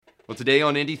Well, today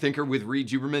on Indie Thinker with Reed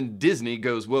Huberman, Disney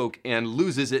goes woke and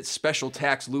loses its special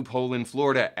tax loophole in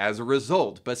Florida as a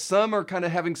result. But some are kind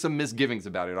of having some misgivings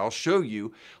about it. I'll show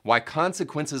you why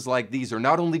consequences like these are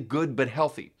not only good but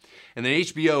healthy. And then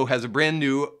HBO has a brand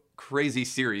new crazy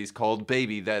series called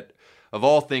Baby that, of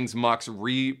all things, mocks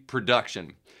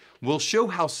reproduction. We'll show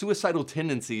how suicidal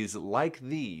tendencies like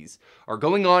these are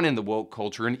going on in the woke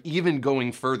culture and even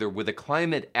going further with a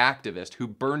climate activist who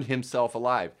burned himself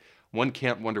alive. One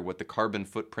can't wonder what the carbon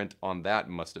footprint on that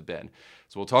must have been.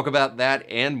 So we'll talk about that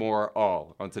and more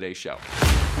all on today's show.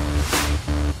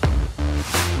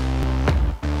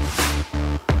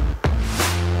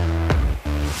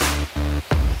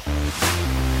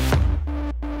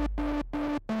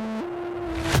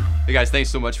 Hey guys, thanks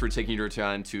so much for taking your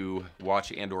time to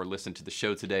watch and or listen to the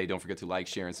show today. Don't forget to like,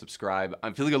 share, and subscribe.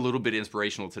 I'm feeling a little bit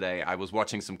inspirational today. I was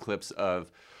watching some clips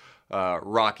of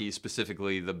Rocky,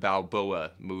 specifically the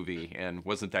Balboa movie, and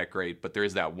wasn't that great, but there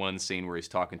is that one scene where he's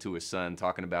talking to his son,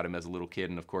 talking about him as a little kid,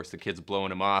 and of course the kid's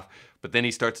blowing him off, but then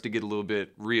he starts to get a little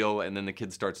bit real, and then the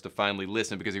kid starts to finally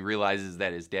listen because he realizes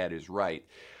that his dad is right.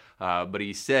 But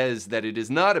he says that it is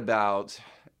not about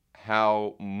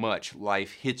how much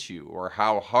life hits you or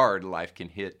how hard life can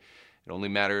hit. It only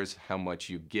matters how much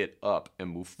you get up and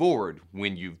move forward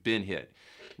when you've been hit.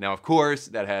 Now, of course,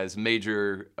 that has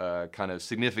major kind of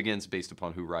significance based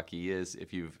upon who Rocky is,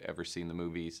 if you've ever seen the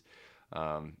movies.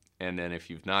 And then if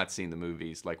you've not seen the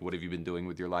movies, like, what have you been doing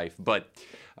with your life? But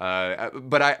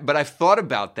I've thought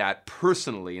about that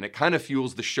personally, and it kind of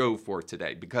fuels the show for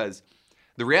today, because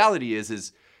the reality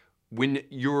is when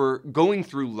you're going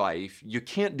through life, you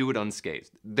can't do it unscathed.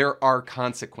 There are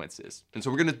consequences. And so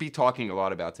we're going to be talking a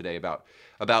lot about today about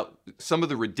some of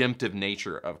the redemptive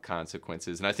nature of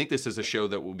consequences. And I think this is a show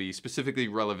that will be specifically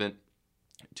relevant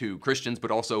to Christians,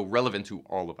 but also relevant to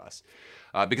all of us.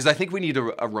 Because I think we need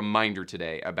a reminder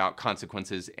today about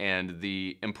consequences and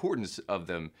the importance of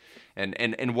them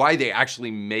and why they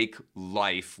actually make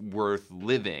life worth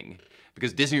living.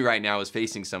 Because Disney right now is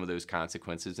facing some of those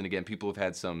consequences. And again, people have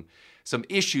had some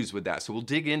issues with that. So we'll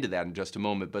dig into that in just a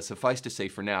moment. But suffice to say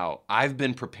for now, I've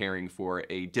been preparing for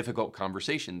a difficult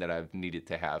conversation that I've needed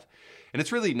to have. And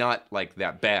it's really not like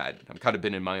that bad. I've kind of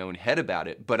been in my own head about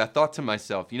it. But I thought to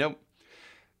myself,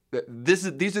 these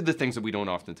are the things that we don't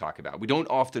often talk about. We don't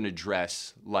often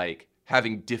address, like,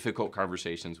 having difficult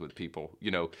conversations with people.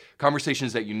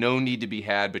 Conversations that need to be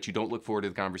had, but you don't look forward to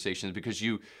the conversations because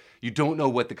you don't know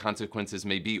what the consequences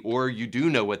may be, or you do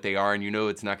know what they are and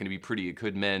it's not going to be pretty. It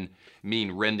could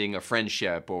mean rending a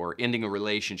friendship or ending a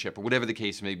relationship or whatever the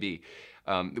case may be.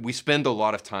 We spend a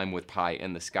lot of time with pie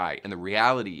in the sky, and the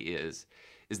reality is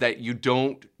that you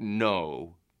don't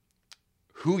know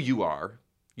who you are,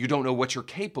 you don't know what you're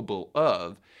capable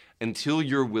of until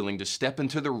you're willing to step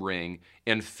into the ring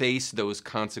and face those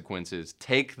consequences,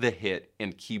 take the hit,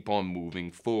 and keep on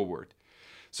moving forward.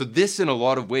 So this, in a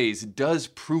lot of ways, does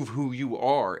prove who you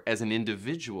are as an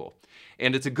individual.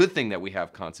 And it's a good thing that we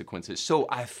have consequences. So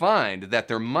I find that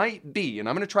there might be, and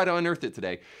I'm going to try to unearth it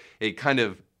today, a kind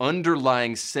of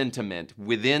underlying sentiment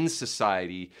within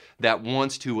society that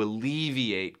wants to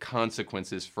alleviate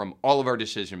consequences from all of our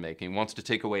decision making, wants to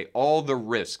take away all the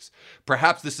risks.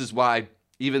 Perhaps this is why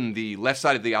even the left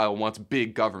side of the aisle wants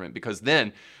big government, because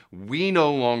then we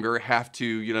no longer have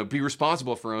to, be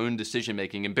responsible for our own decision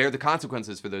making and bear the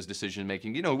consequences for those decision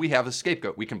making. We have a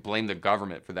scapegoat. We can blame the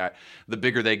government for that the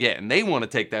bigger they get. And they want to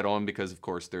take that on because, of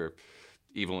course, they're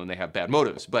evil and they have bad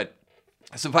motives. But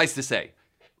suffice to say,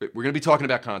 we're going to be talking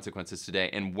about consequences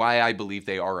today and why I believe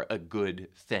they are a good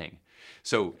thing.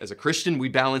 So as a Christian, we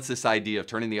balance this idea of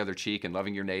turning the other cheek and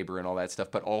loving your neighbor and all that stuff,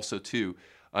 but also, too,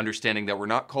 understanding that we're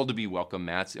not called to be welcome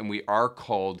mats, and we are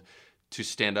called to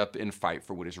stand up and fight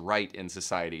for what is right in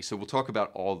society. So we'll talk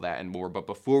about all that and more. But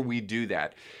before we do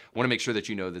that, I want to make sure that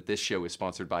you know that this show is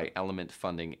sponsored by Element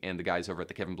Funding and the guys over at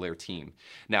the Kevin Blair team.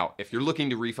 Now, if you're looking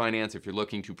to refinance, if you're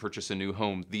looking to purchase a new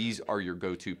home, these are your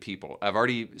go-to people. I've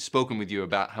already spoken with you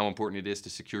about how important it is to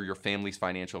secure your family's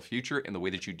financial future. And the way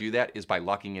that you do that is by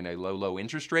locking in a low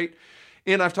interest rate.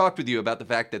 And I've talked with you about the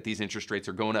fact that these interest rates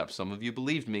are going up. Some of you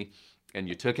believed me and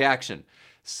you took action.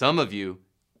 Some of you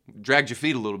dragged your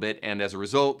feet a little bit, and as a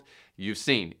result, you've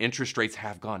seen interest rates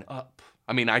have gone up.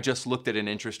 I mean, I just looked at an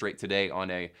interest rate today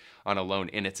on a loan,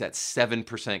 and it's at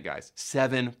 7%, guys.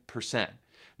 7%.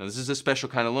 Now, this is a special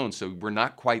kind of loan, so we're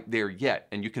not quite there yet,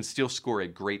 and you can still score a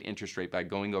great interest rate by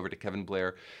going over to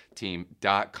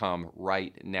kevinblairteam.com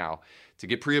right now to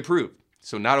get pre-approved.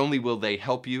 So not only will they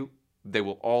help you They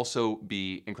will also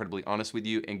be incredibly honest with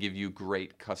you and give you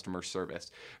great customer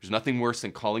service. There's nothing worse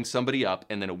than calling somebody up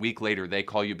and then a week later they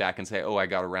call you back and say, oh, I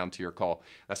got around to your call.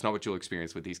 That's not what you'll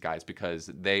experience with these guys, because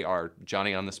they are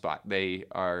Johnny on the spot. They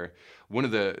are one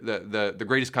of the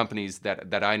greatest companies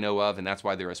that I know of, and that's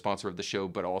why they're a sponsor of the show,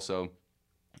 but also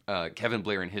Kevin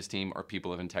Blair and his team are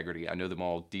people of integrity. I know them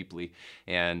all deeply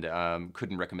and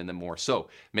couldn't recommend them more. So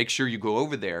make sure you go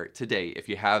over there today if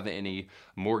you have any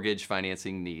mortgage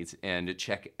financing needs and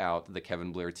check out the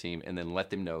Kevin Blair team, and then let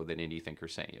them know that Indie Thinker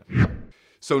sent you.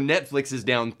 So Netflix is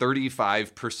down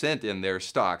 35% in their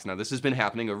stocks. Now, this has been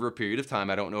happening over a period of time.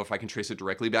 I don't know if I can trace it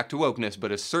directly back to wokeness,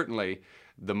 but it's certainly,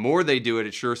 the more they do it,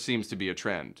 it sure seems to be a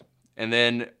trend. And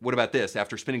then what about this?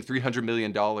 After spending $300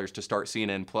 million to start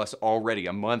CNN Plus already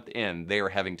a month in, they are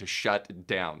having to shut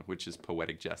down, which is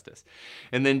poetic justice.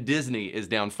 And then Disney is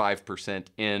down 5%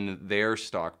 in their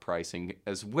stock pricing,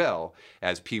 as well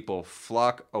as people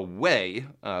flee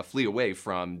away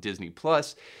from Disney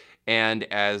Plus. And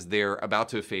as they're about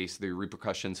to face the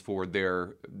repercussions for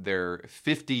their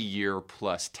 50-year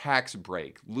plus tax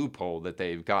break loophole that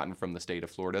they've gotten from the state of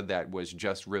Florida that was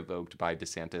just revoked by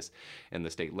DeSantis and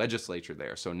the state legislature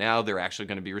there. So now they're actually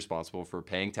going to be responsible for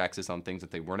paying taxes on things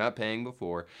that they were not paying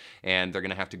before, and they're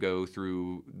going to have to go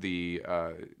through the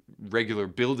regular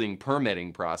building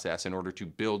permitting process in order to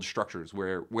build structures,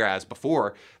 whereas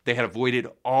before they had avoided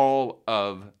all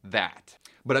of that.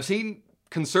 But I've seen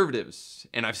conservatives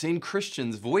and I've seen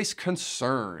Christians voice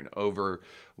concern over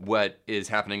what is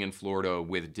happening in Florida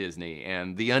with Disney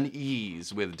and the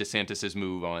unease with DeSantis's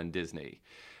move on Disney.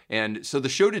 And so the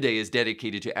show today is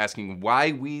dedicated to asking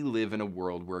why we live in a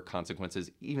world where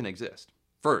consequences even exist.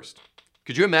 First,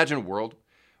 could you imagine a world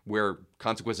where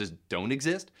consequences don't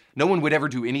exist? No one would ever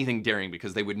do anything daring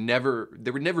because there would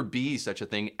never be such a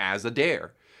thing as a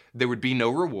dare. There would be no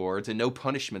rewards and no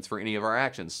punishments for any of our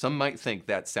actions. Some might think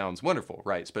that sounds wonderful,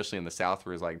 right? Especially in the South,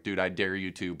 where it's like, dude, I dare you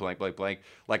to blank, blank, blank.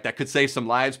 Like, that could save some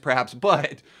lives perhaps,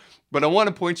 but I want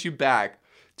to point you back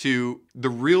to the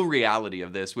real reality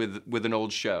of this with an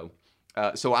old show.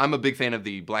 So I'm a big fan of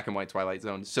the black and white Twilight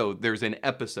Zone. So there's an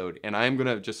episode, and I'm going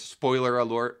to just spoiler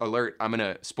alert. I'm going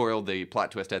to spoil the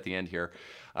plot twist at the end here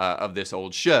of this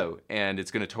old show, and it's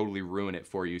going to totally ruin it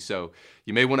for you. So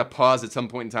you may want to pause at some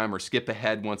point in time or skip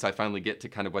ahead once I finally get to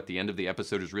kind of what the end of the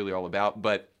episode is really all about.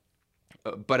 But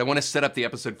I want to set up the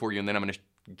episode for you, and then I'm going to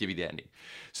give you the ending.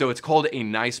 So it's called A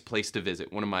Nice Place to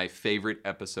Visit, one of my favorite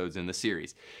episodes in the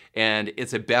series. And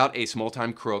it's about a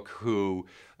small-time crook who,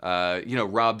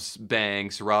 robs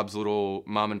banks, robs little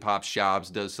mom and pop shops,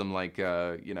 does some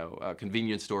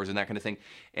convenience stores and that kind of thing.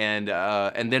 And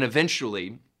then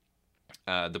eventually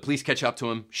the police catch up to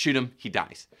him, shoot him, he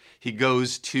dies. He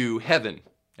goes to heaven,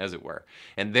 as it were.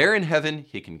 And there in heaven,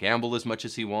 he can gamble as much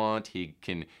as he wants. He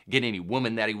can get any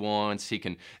woman that he wants. He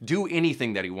can do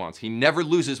anything that he wants. He never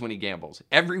loses when he gambles.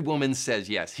 Every woman says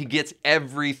yes. He gets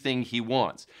everything he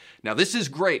wants. Now, this is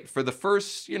great for the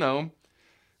first,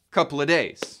 couple of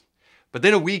days. But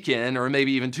then a weekend, or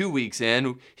maybe even 2 weeks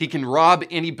in, he can rob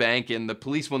any bank and the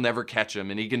police will never catch him.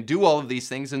 And he can do all of these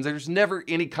things and there's never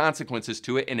any consequences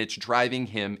to it, and it's driving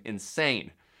him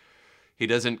insane. He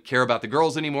doesn't care about the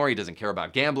girls anymore. He doesn't care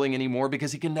about gambling anymore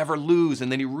because he can never lose.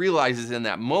 And then he realizes in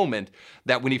that moment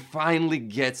that when he finally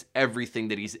gets everything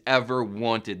that he's ever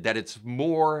wanted, that it's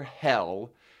more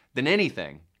hell than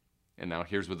anything. And now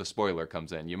here's where the spoiler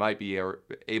comes in. You might be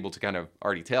able to kind of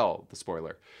already tell the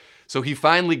spoiler. So he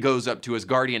finally goes up to his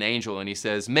guardian angel and he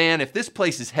says, man, if this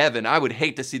place is heaven, I would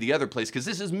hate to see the other place because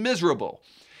this is miserable.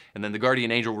 And then the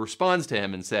guardian angel responds to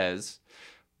him and says,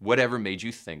 whatever made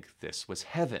you think this was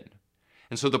heaven?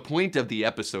 And so the point of the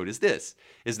episode is this,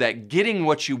 is that getting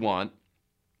what you want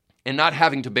and not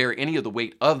having to bear any of the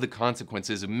weight of the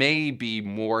consequences may be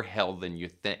more hell than you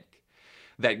think.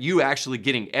 That you actually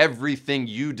getting everything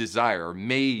you desire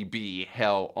may be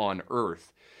hell on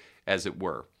earth, as it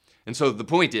were. And so the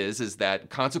point is that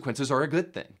consequences are a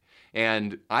good thing.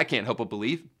 And I can't help but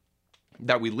believe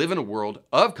that we live in a world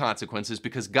of consequences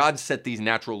because God set these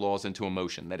natural laws into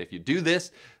motion, that if you do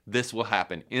this, this will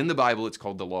happen. In the Bible, it's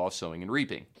called the law of sowing and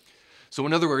reaping. So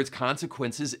in other words,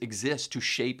 consequences exist to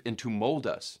shape and to mold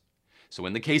us. So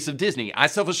in the case of Disney, I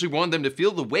selfishly want them to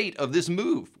feel the weight of this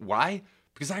move. Why?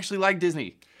 Because I actually like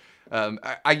Disney.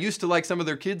 I used to like some of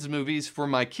their kids' movies for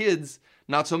my kids,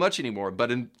 not so much anymore.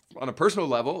 But on a personal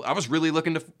level, I was really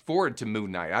looking forward to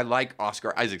Moon Knight. I like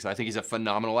Oscar Isaac. I think he's a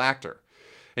phenomenal actor.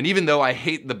 And even though I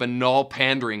hate the banal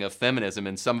pandering of feminism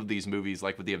in some of these movies,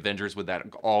 like with the Avengers with that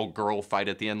all-girl fight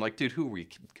at the end, like, dude, who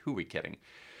are we kidding?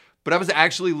 But I was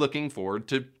actually looking forward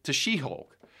to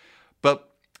She-Hulk.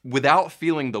 But without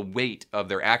feeling the weight of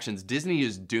their actions, Disney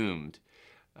is doomed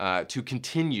to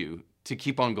continue to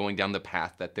keep on going down the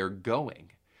path that they're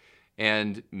going.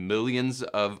 And millions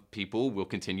of people will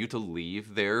continue to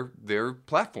leave their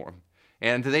platform,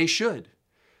 and they should.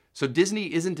 So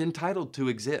Disney isn't entitled to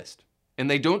exist, and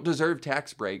they don't deserve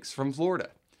tax breaks from Florida,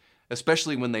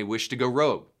 especially when they wish to go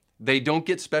rogue. They don't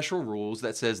get special rules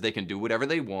that says they can do whatever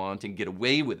they want and get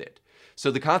away with it.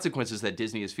 So the consequences that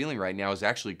Disney is feeling right now is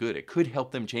actually good. It could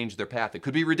help them change their path. It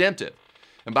could be redemptive.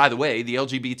 And by the way, the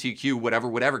LGBTQ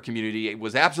whatever community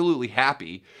was absolutely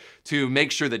happy to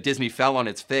make sure that Disney fell on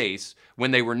its face when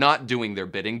they were not doing their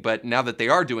bidding, but now that they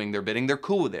are doing their bidding, they're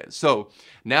cool with it. So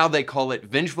now they call it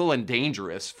vengeful and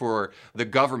dangerous for the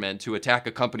government to attack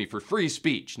a company for free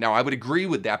speech. Now, I would agree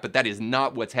with that, but that is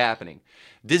not what's happening.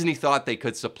 Disney thought they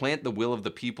could supplant the will of the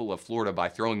people of Florida by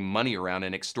throwing money around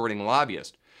and extorting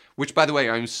lobbyists. Which, by the way,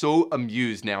 I'm so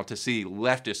amused now to see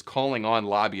leftists calling on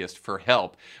lobbyists for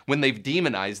help when they've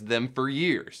demonized them for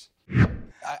years.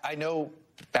 I know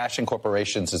bashing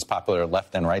corporations is popular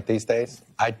left and right these days.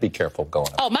 I'd be careful going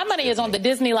on. Oh, my money is on the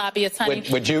Disney lobbyists, honey.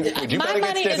 Would you my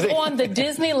money is on the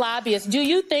Disney lobbyists. Do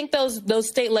you think those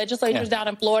state legislatures down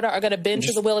in Florida are going to bend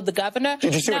to the will of the governor?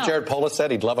 Did you see what Jared Polis said?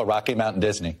 He'd love a Rocky Mountain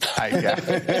Disney.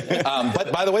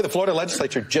 But by the way, the Florida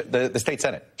legislature, the state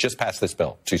Senate, just passed this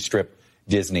bill to strip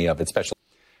Disney of its special.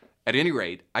 At any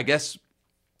rate, I guess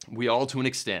we all, to an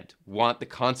extent, want the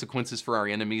consequences for our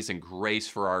enemies and grace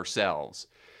for ourselves.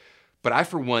 But I,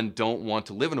 for one, don't want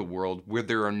to live in a world where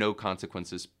there are no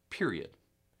consequences, period.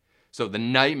 So the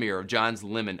nightmare of John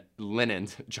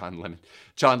Lennon's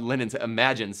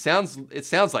Imagine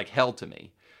sounds like hell to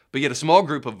me. But yet a small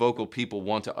group of vocal people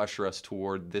want to usher us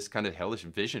toward this kind of hellish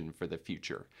vision for the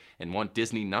future and want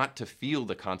Disney not to feel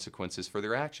the consequences for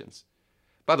their actions.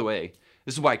 By the way,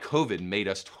 this is why COVID made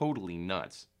us totally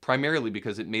nuts, primarily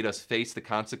because it made us face the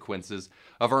consequences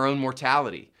of our own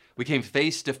mortality. We came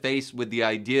face to face with the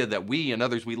idea that we and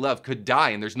others we love could die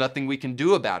and there's nothing we can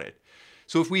do about it.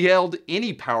 So if we held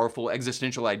any powerful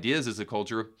existential ideas as a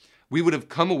culture, we would have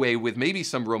come away with maybe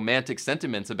some romantic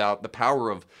sentiments about the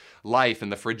power of life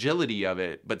and the fragility of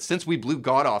it. But since we blew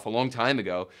God off a long time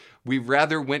ago, we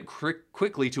rather went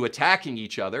quickly to attacking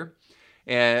each other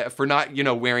for not,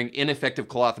 wearing ineffective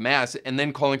cloth masks, and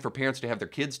then calling for parents to have their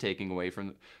kids taken away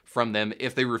from them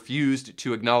if they refused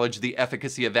to acknowledge the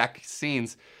efficacy of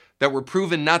vaccines that were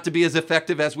proven not to be as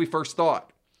effective as we first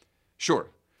thought.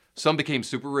 Sure, some became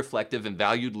super reflective and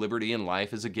valued liberty and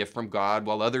life as a gift from God,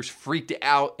 while others freaked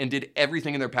out and did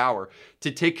everything in their power to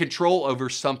take control over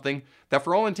something that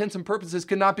for all intents and purposes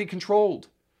could not be controlled.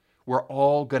 We're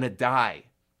all gonna die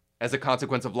as a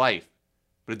consequence of life,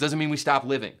 but it doesn't mean we stop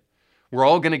living. We're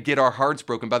all going to get our hearts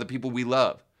broken by the people we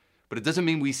love, but it doesn't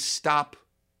mean we stop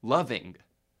loving.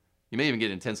 You may even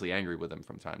get intensely angry with them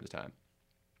from time to time.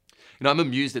 I'm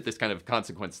amused at this kind of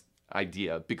consequence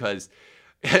idea because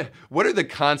what are the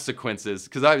consequences?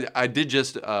 Because I did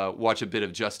just watch a bit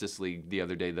of Justice League the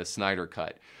other day, the Snyder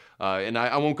Cut. And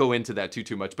I won't go into that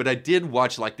too much, but I did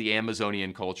watch like the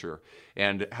Amazonian culture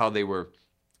and how they were,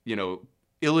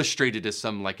 illustrated as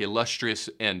some like illustrious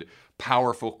and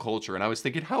powerful culture. And I was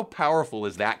thinking, how powerful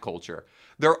is that culture?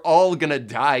 They're all gonna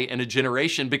die in a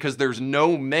generation because there's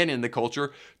no men in the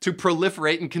culture to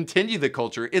proliferate and continue the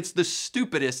culture. It's the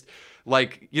stupidest,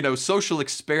 social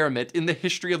experiment in the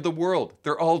history of the world.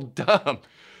 They're all dumb.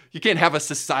 You can't have a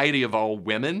society of all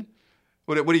women.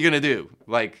 What are you gonna do?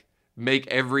 Make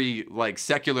every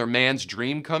secular man's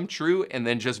dream come true and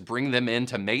then just bring them in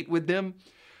to mate with them?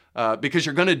 Because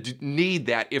you're going to need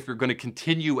that if you're going to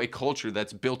continue a culture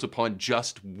that's built upon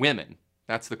just women.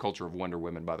 That's the culture of Wonder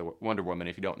Woman, Wonder Woman,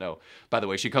 if you don't know. By the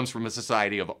way, she comes from a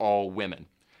society of all women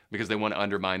because they want to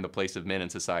undermine the place of men in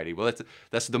society. Well,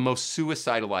 that's the most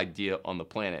suicidal idea on the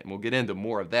planet, and we'll get into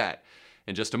more of that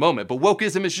in just a moment. But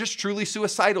wokeism is just truly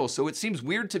suicidal, so it seems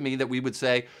weird to me that we would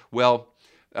say, well,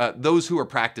 those who are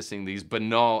practicing these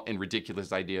banal and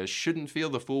ridiculous ideas shouldn't feel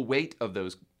the full weight of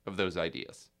those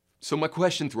ideas. So my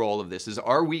question through all of this is,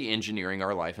 are we engineering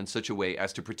our life in such a way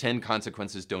as to pretend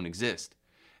consequences don't exist?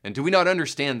 And do we not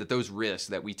understand that those risks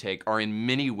that we take are in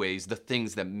many ways the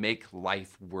things that make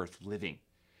life worth living?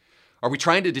 Are we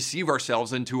trying to deceive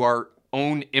ourselves into our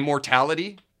own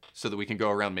immortality so that we can go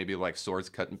around maybe like swords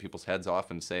cutting people's heads off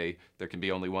and say there can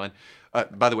be only one?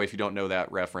 By the way, if you don't know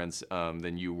that reference,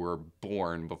 then you were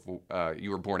born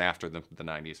after the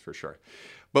 90s for sure.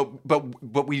 But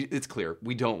it's clear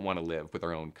we don't want to live with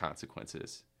our own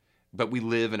consequences. But we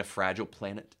live in a fragile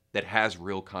planet that has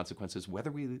real consequences, whether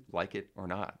we like it or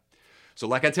not. So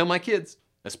like I tell my kids,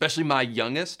 especially my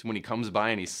youngest, when he comes by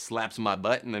and he slaps my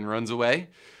butt and then runs away,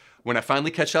 when I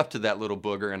finally catch up to that little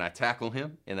booger and I tackle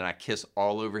him and then I kiss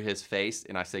all over his face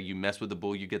and I say, you mess with the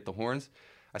bull, you get the horns,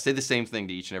 I say the same thing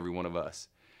to each and every one of us.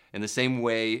 In the same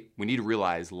way, we need to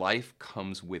realize life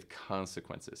comes with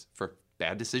consequences for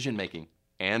bad decision making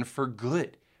and for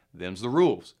good. Them's the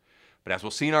rules. But as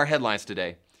we'll see in our headlines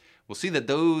today, we'll see that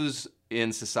those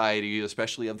in society,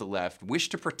 especially of the left, wish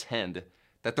to pretend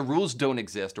that the rules don't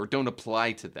exist or don't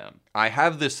apply to them. I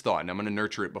have this thought, and I'm going to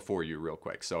nurture it before you real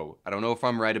quick. So I don't know if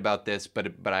I'm right about this, but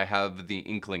I have the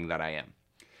inkling that I am.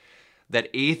 That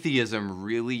atheism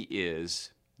really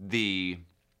is the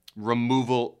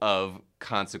removal of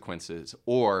consequences,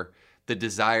 or the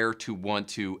desire to want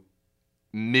to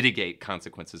mitigate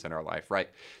consequences in our life, right?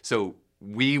 So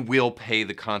we will pay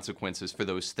the consequences for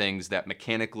those things that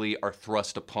mechanically are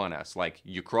thrust upon us. Like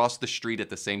you cross the street at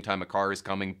the same time a car is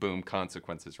coming, boom,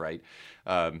 consequences, right?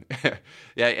 Yeah,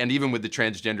 and even with the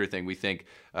transgender thing, we think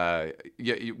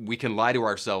we can lie to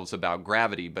ourselves about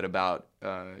gravity, but about,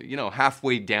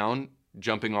 halfway down,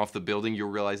 jumping off the building, you'll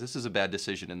realize this is a bad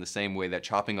decision, in the same way that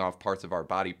chopping off parts of our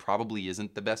body probably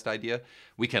isn't the best idea.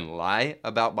 We can lie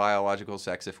about biological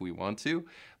sex if we want to,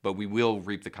 but we will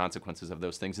reap the consequences of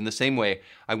those things. In the same way,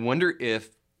 I wonder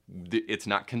if it's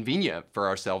not convenient for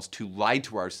ourselves to lie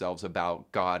to ourselves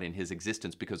about God and his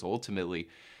existence, because ultimately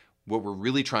what we're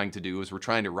really trying to do is we're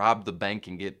trying to rob the bank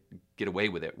and get away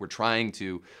with it. We're trying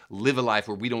to live a life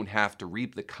where we don't have to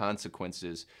reap the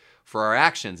consequences for our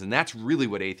actions. And that's really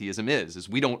what atheism is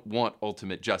we don't want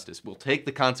ultimate justice. We'll take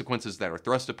the consequences that are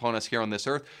thrust upon us here on this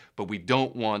earth, but we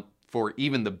don't want, for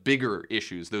even the bigger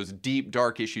issues, those deep,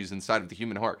 dark issues inside of the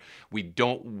human heart, we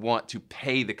don't want to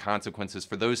pay the consequences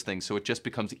for those things. So it just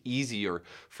becomes easier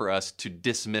for us to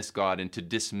dismiss God and to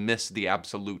dismiss the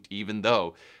absolute, even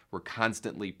though we're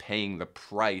constantly paying the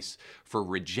price for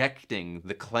rejecting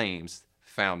the claims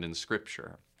found in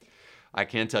Scripture. I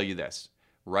can tell you this.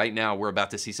 Right now, we're about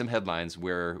to see some headlines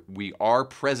where we are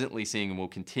presently seeing and will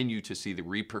continue to see the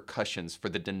repercussions for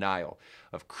the denial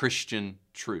of Christian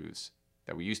truths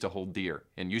that we used to hold dear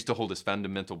and used to hold as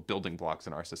fundamental building blocks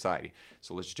in our society.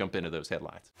 So let's jump into those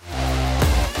headlines.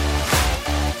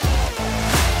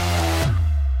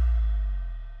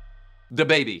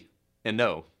 DaBaby, and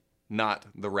no, not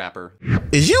the rapper.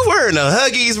 Is you wearing the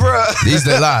Huggies, bro? These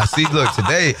the lies. See, look,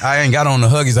 today I ain't got on the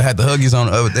Huggies. I had the Huggies on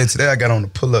the other day. Today I got on the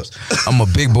pull-ups. I'm a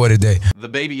big boy today.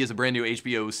 DaBaby is a brand new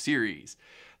HBO series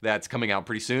that's coming out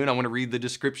pretty soon. I want to read the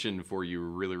description for you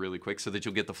really, really quick so that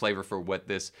you'll get the flavor for what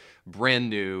this brand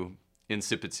new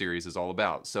insipid series is all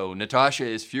about. So Natasha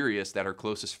is furious that her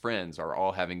closest friends are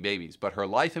all having babies, but her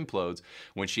life implodes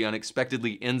when she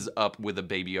unexpectedly ends up with a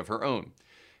baby of her own.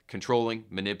 Controlling,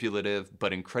 manipulative,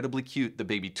 but incredibly cute,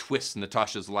 DaBaby twists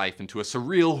Natasha's life into a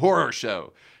surreal horror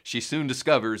show. She soon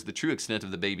discovers the true extent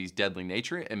of the baby's deadly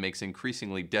nature and makes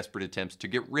increasingly desperate attempts to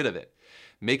get rid of it.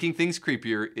 Making things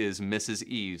creepier is Mrs.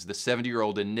 Eves, the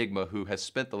 70-year-old enigma who has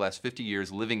spent the last 50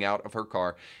 years living out of her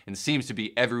car and seems to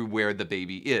be everywhere the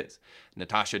baby is.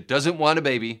 Natasha doesn't want a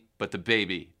baby, but the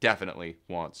baby definitely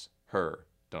wants her.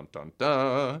 Dun dun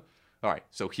dun. All right,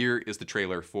 so here is the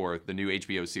trailer for the new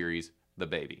HBO series,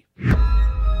 DaBaby.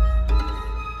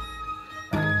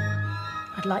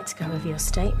 I'd like to go over your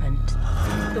statement.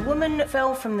 The woman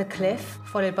fell from the cliff,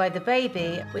 followed by the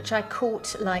baby, which I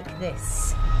caught like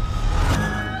this.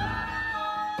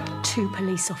 2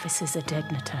 police officers are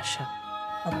dead, Natasha.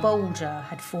 A boulder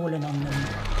had fallen on them.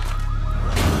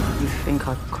 You think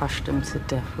I crushed them to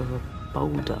death with a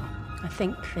boulder? I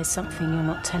think there's something you're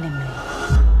not telling me.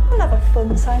 We'll have a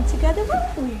fun time together,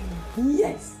 won't we?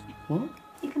 Yes. What?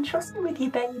 You can trust me with your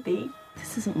baby.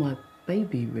 This isn't my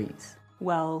baby, Reese.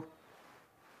 Well,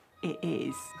 it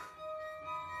is.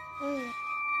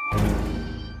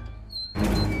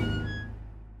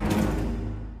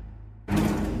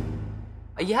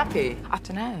 Are you happy? I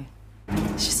don't know.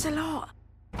 It's just a lot.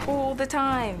 All the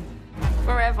time.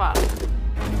 Forever.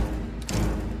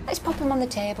 Let's pop him on the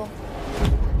table.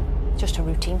 Just a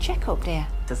routine checkup, dear.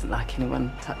 Doesn't like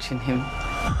anyone touching him.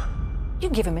 You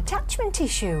give him attachment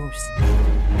issues.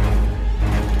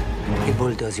 He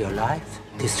bulldoze your life,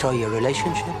 destroy your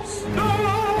relationships.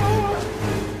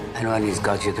 And when he's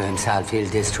got you to himself, he'll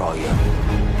destroy you.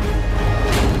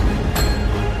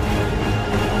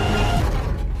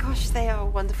 Gosh, they are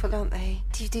wonderful, aren't they?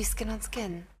 Do you do skin on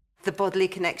skin? The bodily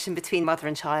connection between mother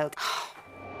and child.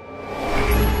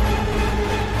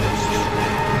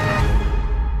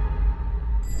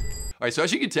 All right, so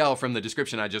as you can tell from the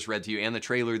description I just read to you and the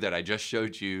trailer that I just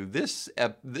showed you, this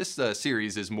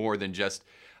series is more than just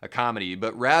a comedy,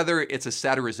 but rather it's a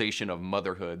satirization of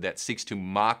motherhood that seeks to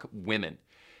mock women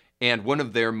and one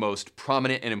of their most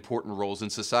prominent and important roles in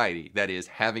society, that is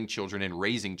having children and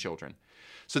raising children.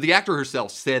 So the actor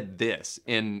herself said this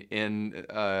in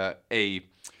a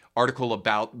article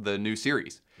about the new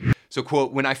series. So,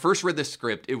 quote, "When I first read this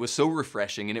script, it was so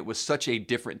refreshing and it was such a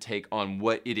different take on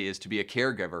what it is to be a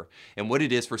caregiver and what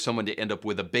it is for someone to end up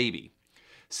with a baby,"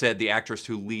 said the actress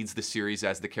who leads the series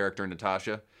as the character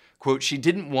Natasha. Quote, "She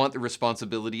didn't want the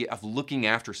responsibility of looking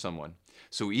after someone.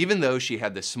 So even though she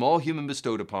had this small human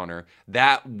bestowed upon her,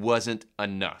 that wasn't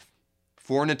enough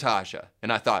for Natasha."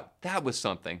 And I thought that was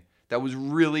something that was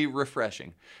really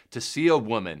refreshing, to see a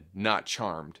woman not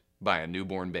charmed by a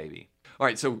newborn baby. All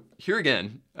right, so here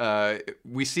again,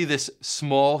 we see this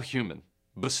small human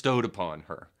bestowed upon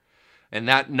her, and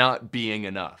that not being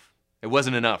enough. It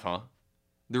wasn't enough, huh?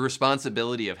 The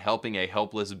responsibility of helping a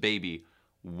helpless baby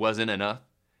wasn't enough,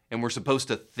 and we're supposed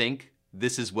to think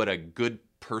this is what a good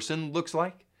person looks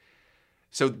like?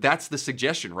 So that's the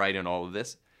suggestion, right, in all of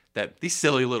this, that these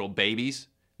silly little babies,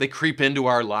 they creep into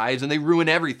our lives and they ruin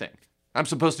everything. I'm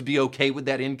supposed to be okay with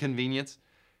that inconvenience?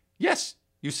 Yes,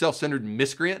 you self-centered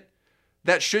miscreant.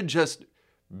 That should just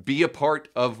be a part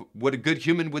of what a good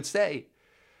human would say.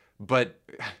 But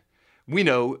we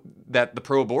know that the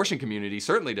pro-abortion community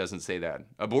certainly doesn't say that.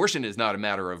 Abortion is not a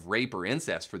matter of rape or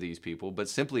incest for these people, but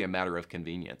simply a matter of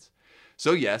convenience.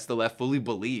 So yes, the left fully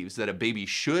believes that a baby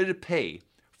should pay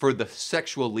for the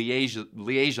sexual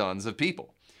liaisons of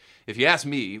people. If you ask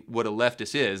me what a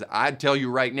leftist is, I'd tell you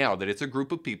right now that it's a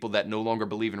group of people that no longer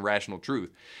believe in rational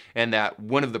truth, and that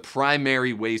one of the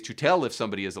primary ways to tell if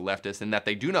somebody is a leftist and that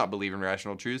they do not believe in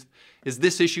rational truth is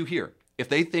this issue here. If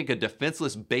they think a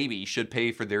defenseless baby should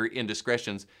pay for their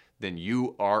indiscretions, then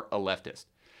you are a leftist.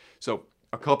 So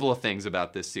a couple of things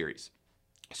about this series.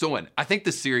 So one, I think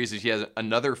this series is yet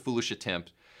another foolish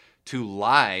attempt to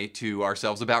lie to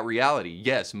ourselves about reality.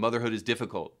 Yes, motherhood is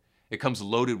difficult. It comes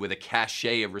loaded with a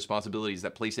cachet of responsibilities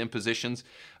that place impositions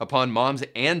upon moms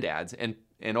and dads and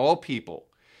all people.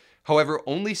 However,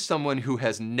 only someone who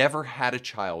has never had a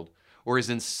child or is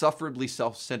insufferably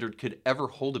self-centered could ever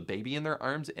hold a baby in their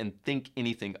arms and think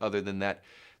anything other than that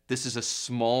this is a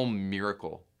small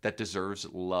miracle that deserves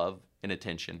love and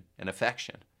attention and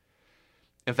affection.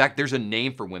 In fact, there's a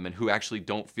name for women who actually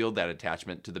don't feel that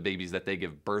attachment to the babies that they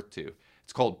give birth to.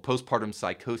 It's called postpartum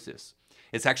psychosis.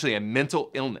 It's actually a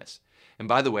mental illness. And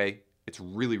by the way, it's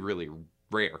really, really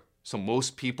rare. So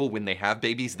most people, when they have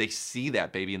babies, they see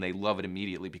that baby and they love it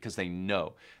immediately because they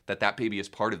know that that baby is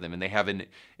part of them and they have an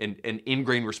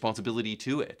ingrained responsibility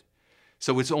to it.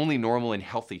 So it's only normal and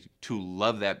healthy to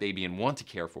love that baby and want to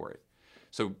care for it.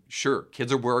 So sure,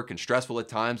 kids are work and stressful at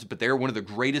times, but they're one of the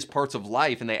greatest parts of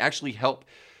life and they actually help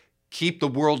keep the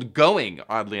world going,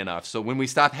 oddly enough. So when we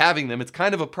stop having them, it's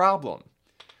kind of a problem.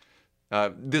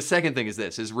 The second thing is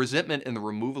this, is resentment and the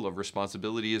removal of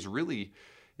responsibility is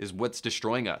what's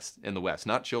destroying us in the West,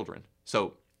 not children.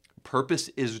 So purpose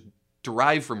is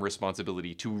derived from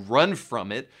responsibility. To run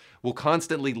from it will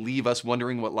constantly leave us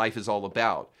wondering what life is all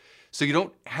about. So you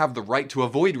don't have the right to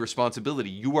avoid responsibility.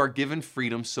 You are given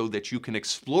freedom so that you can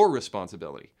explore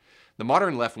responsibility. The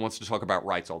modern left wants to talk about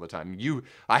rights all the time.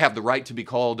 I have the right to be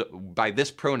called by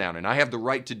this pronoun, and I have the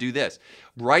right to do this.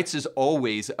 Rights is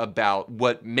always about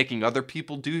what making other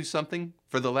people do something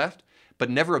for the left, but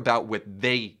never about what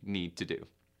they need to do.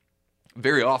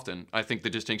 Very often, I think the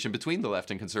distinction between the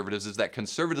left and conservatives is that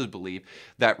conservatives believe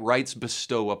that rights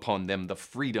bestow upon them the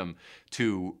freedom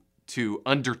to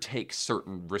undertake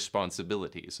certain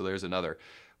responsibilities. So there's another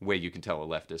way you can tell a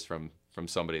leftist from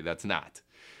somebody that's not.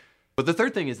 But the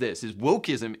third thing is this, is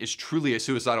wokeism is truly a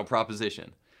suicidal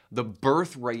proposition. The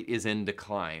birth rate is in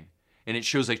decline, and it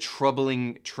shows a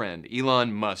troubling trend.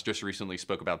 Elon Musk just recently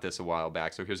spoke about this a while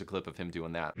back, so here's a clip of him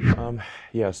doing that.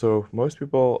 Yeah, so most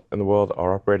people in the world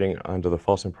are operating under the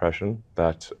false impression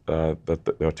that there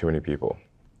are too many people.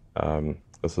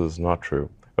 This is not true.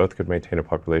 Earth could maintain a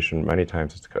population many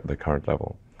times at the current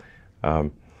level.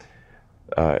 And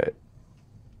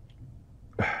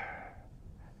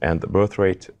the birth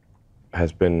rate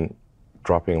has been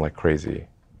dropping like crazy.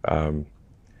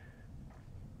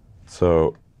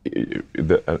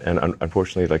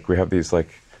 Unfortunately, like we have these like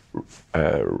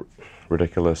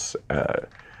ridiculous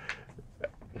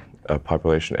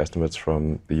population estimates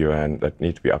from the UN that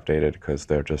need to be updated because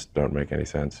they just don't make any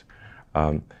sense.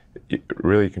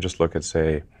 Really, you can just look at,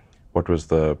 say, what was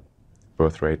the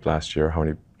birth rate last year, how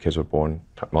many kids were born,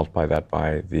 multiply that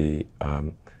by the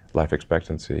life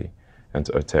expectancy, and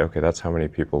say, okay, that's how many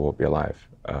people will be alive,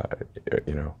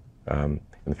 in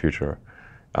the future.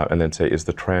 And then say, is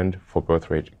the trend for birth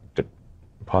rate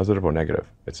positive or negative?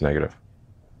 It's negative.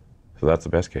 So that's the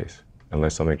best case,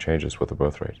 unless something changes with the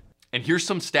birth rate. And here's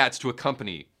some stats to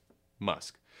accompany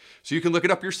Musk. So you can look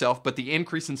it up yourself, but the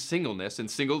increase in singleness and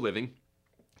single living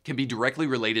can be directly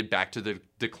related back to the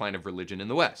decline of religion in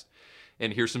the West.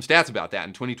 And here's some stats about that.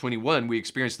 In 2021, we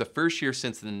experienced the first year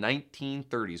since the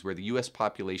 1930s where the U.S.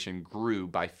 population grew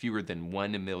by fewer than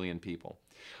 1 million people.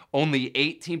 Only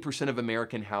 18% of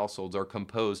American households are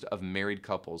composed of married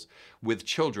couples with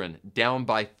children, down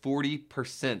by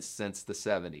 40% since the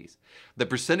 70s. The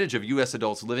percentage of U.S.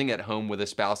 adults living at home with a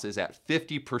spouse is at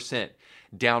 50%,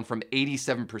 down from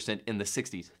 87% in the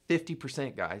 60s.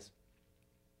 50%, guys.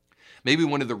 Maybe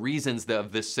one of the reasons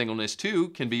of this singleness, too,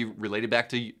 can be related back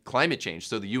to climate change.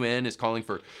 So the UN is calling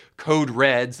for code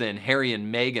reds, and Harry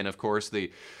and Meghan, of course,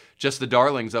 the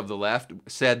darlings of the left,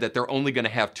 said that they're only going to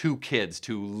have 2 kids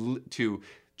to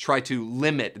try to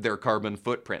limit their carbon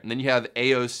footprint. And then you have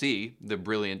AOC, the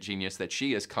brilliant genius that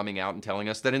she is, coming out and telling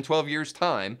us that in 12 years'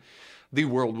 time, the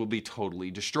world will be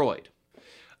totally destroyed.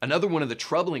 Another one of the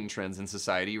troubling trends in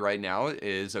society right now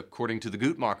is, according to the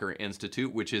Guttmacher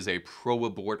Institute, which is a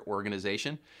pro-abort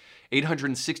organization,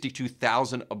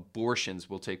 862,000 abortions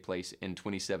will take place in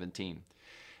 2017.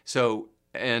 So,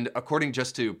 and according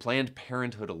just to Planned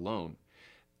Parenthood alone,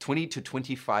 20 to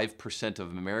 25%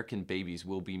 of American babies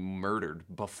will be murdered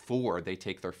before they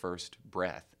take their first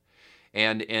breath.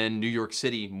 And in New York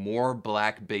City, more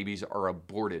black babies are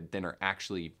aborted than are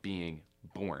actually being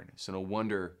born. So no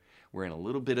wonder we're in a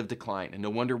little bit of decline, and no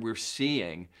wonder we're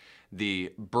seeing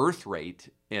the birth rate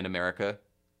in America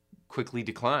quickly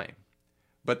decline.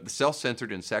 But the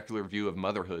self-centered and secular view of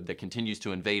motherhood that continues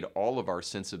to invade all of our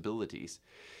sensibilities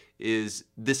is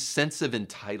this sense of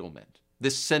entitlement,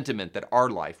 this sentiment that our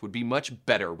life would be much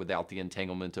better without the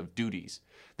entanglement of duties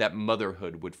that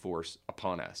motherhood would force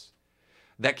upon us.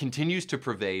 That continues to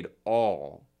pervade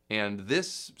all, and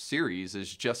this series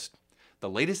is just the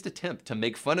latest attempt to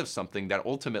make fun of something that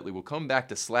ultimately will come back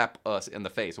to slap us in the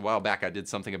face. A while back, I did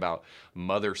something about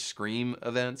mother scream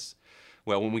events.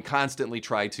 Well, when we constantly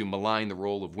try to malign the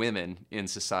role of women in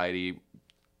society,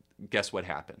 guess what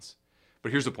happens?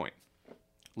 But here's the point.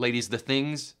 Ladies, the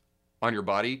things on your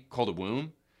body called a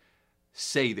womb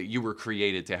say that you were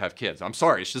created to have kids. I'm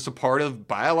sorry, it's just a part of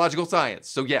biological science.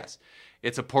 So yes,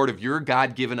 it's a part of your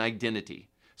God-given identity.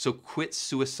 So quit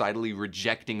suicidally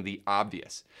rejecting the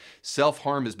obvious.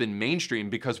 Self-harm has been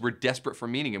mainstream because we're desperate for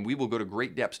meaning, and we will go to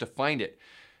great depths to find it,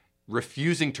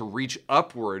 refusing to reach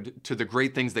upward to the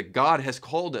great things that God has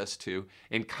called us to,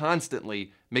 and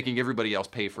constantly making everybody else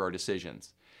pay for our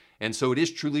decisions. And so it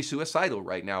is truly suicidal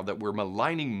right now that we're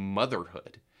maligning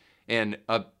motherhood and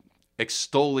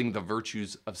extolling the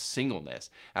virtues of singleness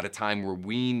at a time where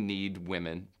we need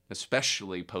women,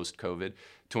 especially post-COVID,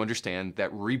 to understand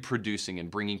that reproducing and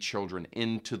bringing children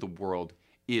into the world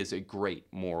is a great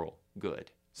moral good.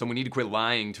 So we need to quit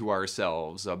lying to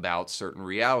ourselves about certain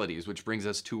realities, which brings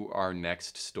us to our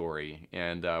next story.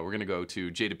 And we're going to go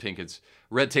to Jada Pinkett's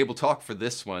Red Table Talk for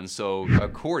this one. So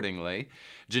accordingly,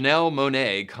 Janelle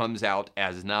Monáe comes out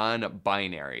as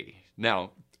non-binary.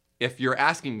 Now, if you're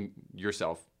asking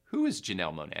yourself, who is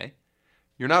Janelle Monáe?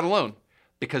 You're not alone,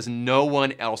 because no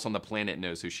one else on the planet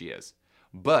knows who she is.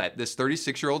 But this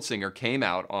 36-year-old singer came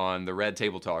out on the Red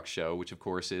Table Talk show, which of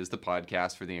course is the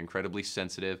podcast for the incredibly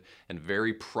sensitive and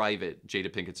very private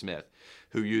Jada Pinkett Smith,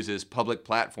 who uses public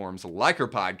platforms like her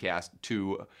podcast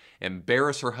to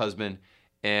embarrass her husband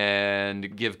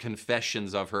and give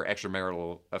confessions of her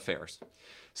extramarital affairs.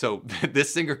 So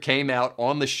this singer came out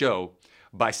on the show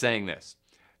by saying this: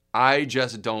 "I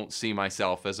just don't see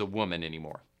myself as a woman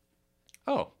anymore."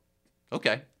 Oh,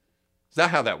 okay. Is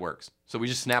that how that works? So we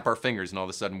just snap our fingers and all of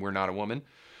a sudden we're not a woman?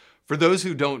 For those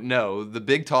who don't know, the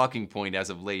big talking point as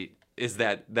of late is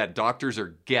that doctors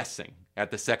are guessing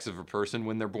at the sex of a person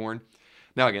when they're born.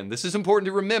 Now again, this is important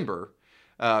to remember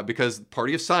because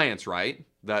party of science, right?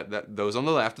 That those on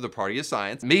the left are the party of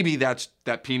science. Maybe that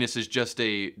penis is just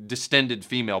a distended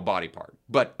female body part.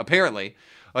 But apparently,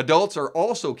 adults are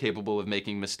also capable of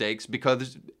making mistakes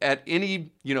because at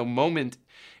any moment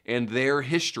in their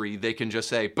history, they can just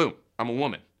say, boom, I'm a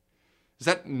woman. Is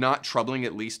that not troubling,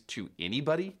 at least to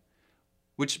anybody?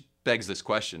 Which begs this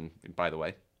question, by the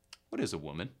way, what is a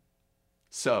woman?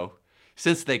 So,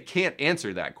 since they can't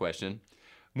answer that question,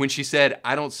 when she said,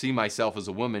 "I don't see myself as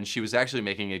a woman," she was actually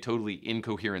making a totally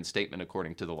incoherent statement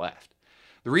according to the left.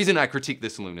 The reason I critique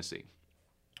this lunacy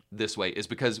this way is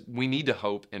because we need to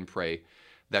hope and pray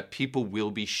that people will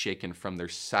be shaken from their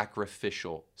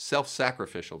self-sacrificial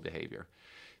behavior.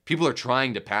 People are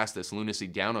trying to pass this lunacy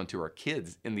down onto our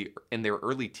kids in their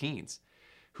early teens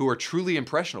who are truly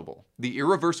impressionable. The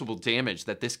irreversible damage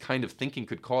that this kind of thinking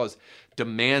could cause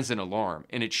demands an alarm,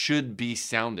 and it should be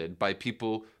sounded by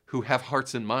people who have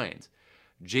hearts and minds.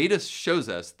 Jada shows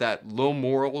us that low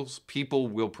morals people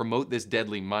will promote this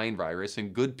deadly mind virus,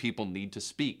 and good people need to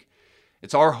speak.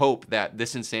 It's our hope that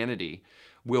this insanity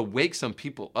will wake some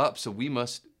people up. So we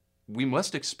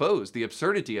must expose the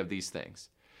absurdity of these things,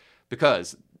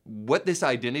 because what this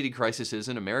identity crisis is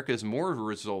in America is more of a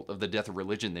result of the death of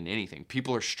religion than anything.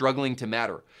 People are struggling to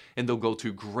matter, and they'll go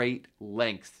to great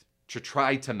lengths to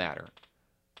try to matter.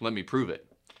 Let me prove it.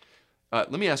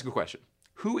 Let me ask a question.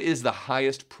 Who is the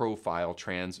highest profile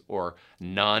trans or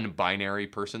non-binary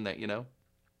person that you know?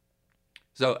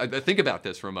 So think about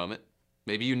this for a moment.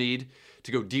 Maybe you need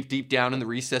to go deep, deep down in the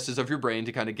recesses of your brain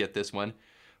to kind of get this one.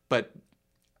 But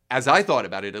as I thought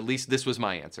about it, at least this was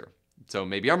my answer. So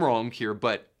maybe I'm wrong here,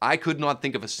 but I could not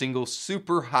think of a single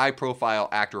super high profile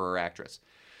actor or actress,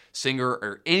 singer,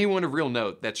 or anyone of real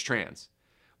note that's trans.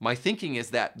 My thinking is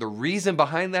that the reason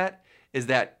behind that is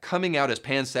that coming out as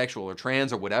pansexual or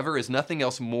trans or whatever is nothing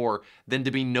else more than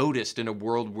to be noticed in a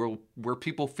world where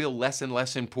people feel less and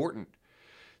less important.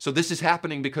 So this is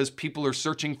happening because people are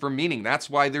searching for meaning. That's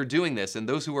why they're doing this, and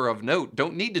those who are of note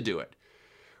don't need to do it.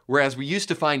 Whereas we used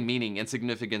to find meaning and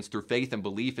significance through faith and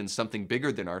belief in something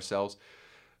bigger than ourselves,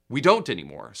 we don't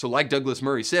anymore. So like Douglas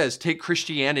Murray says, take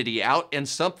Christianity out and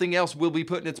something else will be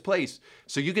put in its place.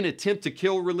 So you can attempt to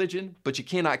kill religion, but you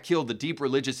cannot kill the deep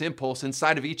religious impulse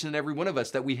inside of each and every one of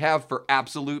us that we have for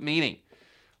absolute meaning.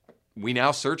 We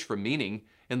now search for meaning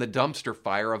in the dumpster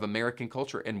fire of American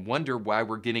culture and wonder why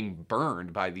we're getting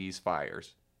burned by these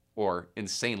fires or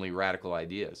insanely radical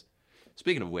ideas.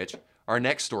 Speaking of which, our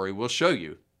next story will show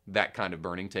you that kind of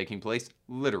burning taking place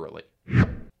literally.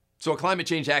 So a climate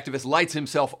change activist lights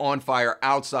himself on fire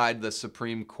outside the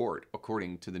Supreme Court,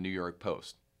 according to the New York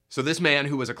Post. So this man,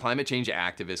 who was a climate change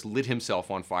activist, lit himself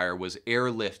on fire, was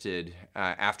airlifted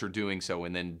after doing so,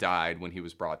 and then died when he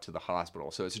was brought to the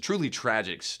hospital. So it's a truly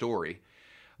tragic story.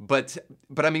 But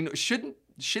I mean, shouldn't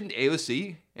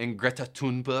AOC and Greta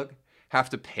Thunberg have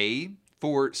to pay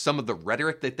for some of the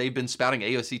rhetoric that they've been spouting?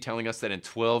 AOC telling us that in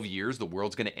 12 years the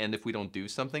world's going to end if we don't do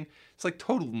something. It's like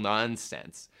total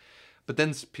nonsense. But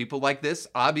then people like this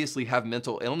obviously have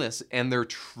mental illness, and they're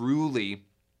truly,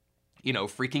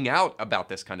 freaking out about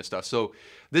this kind of stuff. So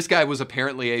this guy was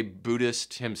apparently a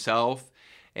Buddhist himself,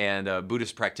 and a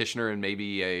Buddhist practitioner, and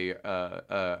maybe a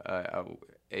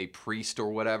priest or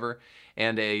whatever.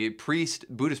 And a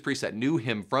Buddhist priest that knew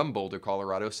him from Boulder,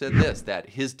 Colorado, said this,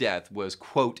 that his death was,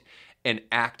 quote, an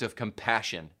act of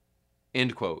compassion,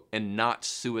 end quote, and not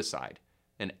suicide.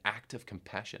 An act of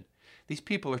compassion. These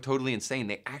people are totally insane.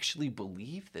 They actually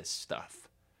believe this stuff.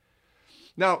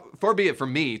 Now, far be it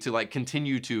from me to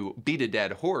continue to beat a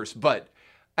dead horse, but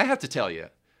I have to tell you,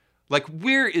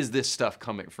 where is this stuff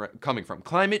coming from?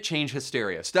 Climate change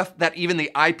hysteria, stuff that even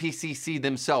the IPCC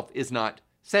themselves is not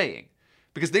saying,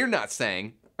 because they're not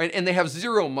saying, and they have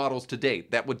zero models to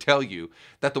date that would tell you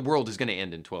that the world is going to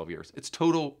end in 12 years. It's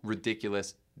total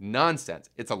ridiculous nonsense.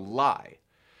 It's a lie.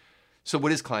 So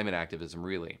what is climate activism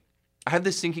really? I have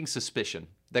this sinking suspicion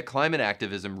that climate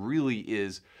activism really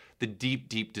is the deep,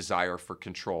 deep desire for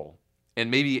control,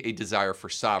 and maybe a desire for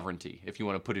sovereignty, if you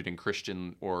want to put it in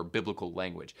Christian or biblical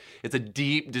language. It's a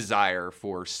deep desire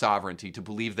for sovereignty, to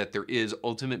believe that there is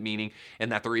ultimate meaning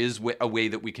and that there is a way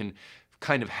that we can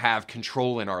kind of have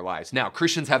control in our lives. Now,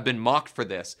 Christians have been mocked for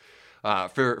this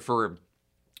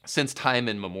since time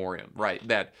immemorial, right?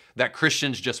 That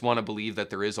Christians just want to believe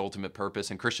that there is ultimate purpose,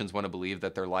 and Christians want to believe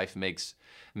that their life makes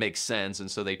sense, and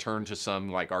so they turn to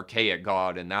some archaic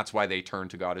God, and that's why they turn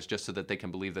to God, is just so that they can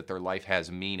believe that their life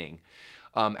has meaning.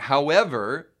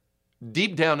 However,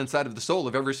 deep down inside of the soul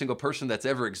of every single person that's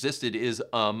ever existed is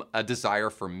a desire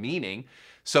for meaning.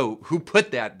 So who put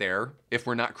that there if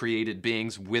we're not created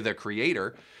beings with a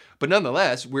creator? But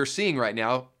nonetheless, we're seeing right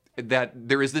now that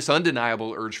there is this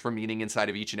undeniable urge for meaning inside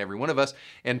of each and every one of us,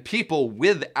 and people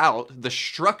without the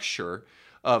structure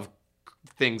of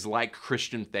things like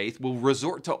Christian faith will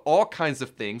resort to all kinds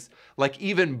of things, like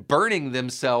even burning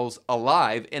themselves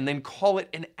alive, and then call it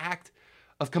an act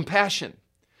of compassion.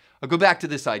 I'll go back to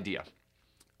this idea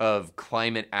of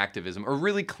climate activism, or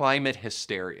really climate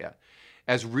hysteria,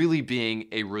 as really being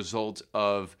a result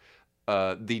of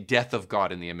the death of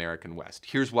God in the American West.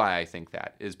 Here's why I think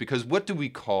that is because what do we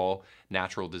call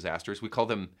natural disasters? We call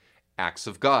them acts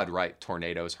of God, right?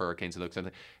 Tornadoes, hurricanes, and those kinds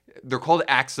of things. They're called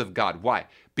acts of God. Why?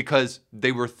 Because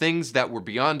they were things that were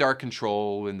beyond our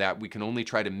control, and that we can only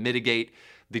try to mitigate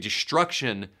the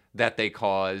destruction that they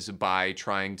cause by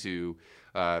trying to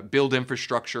build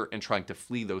infrastructure and trying to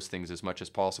flee those things as much as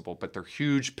possible. But they're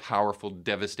huge, powerful,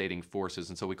 devastating forces,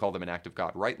 and so we call them an act of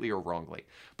God, rightly or wrongly.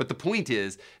 But the point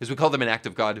is we call them an act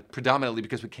of God predominantly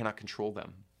because we cannot control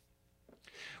them.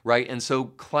 right? And so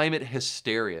climate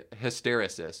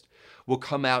hystericists will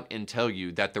come out and tell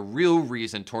you that the real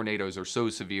reason tornadoes are so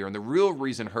severe and the real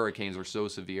reason hurricanes are so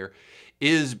severe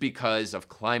is because of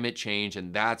climate change,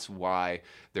 and that's why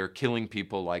they're killing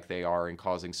people like they are and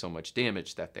causing so much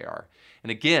damage that they are.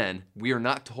 And again, we are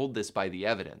not told this by the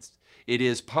evidence. It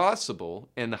is possible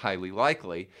and highly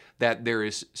likely that there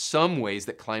is some ways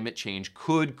that climate change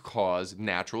could cause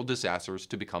natural disasters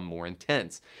to become more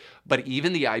intense. But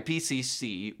even the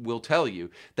IPCC will tell you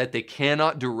that they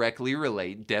cannot directly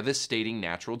relate devastating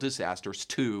natural disasters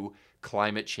to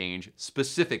climate change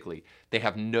specifically. They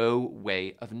have no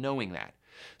way of knowing that.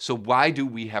 So why do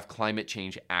we have climate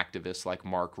change activists like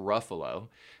Mark Ruffalo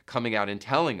coming out and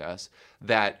telling us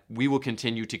that we will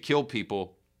continue to kill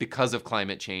people because of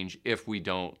climate change if we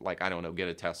don't, like, I don't know, get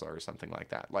a Tesla or something like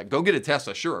that? Like, go get a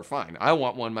Tesla, sure, fine. I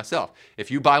want one myself.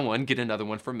 If you buy one, get another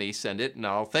one from me, send it, and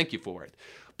I'll thank you for it.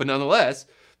 But nonetheless,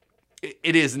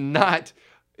 it is nothing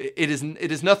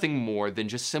more than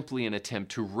just simply an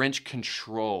attempt to wrench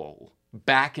control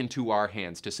back into our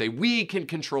hands, to say we can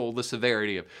control the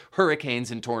severity of hurricanes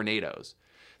and tornadoes.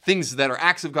 Things that are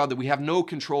acts of God that we have no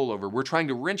control over. We're trying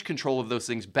to wrench control of those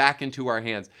things back into our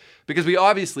hands because we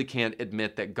obviously can't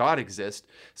admit that God exists.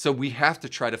 So we have to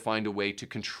try to find a way to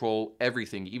control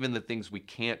everything, even the things we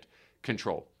can't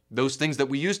control. Those things that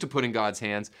we used to put in God's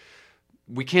hands,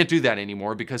 we can't do that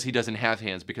anymore because he doesn't have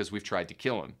hands because we've tried to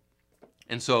kill him.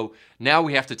 And so now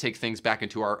we have to take things back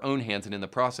into our own hands, and in the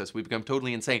process, we become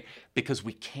totally insane because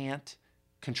we can't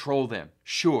control them.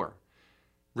 Sure.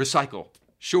 Recycle.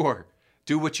 Sure.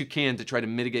 Do what you can to try to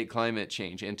mitigate climate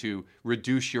change and to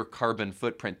reduce your carbon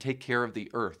footprint. Take care of the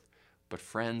earth. But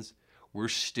friends, we're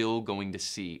still going to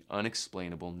see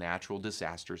unexplainable natural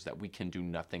disasters that we can do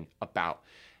nothing about.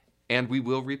 And we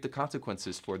will reap the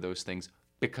consequences for those things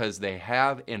because they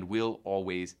have and will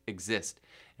always exist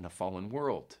in a fallen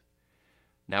world.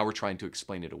 Now we're trying to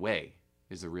explain it away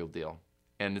is the real deal.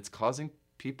 And it's causing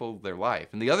people their life.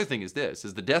 And the other thing is this,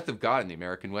 is the death of God in the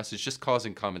American West is just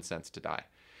causing common sense to die.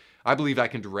 I believe I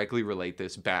can directly relate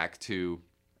this back to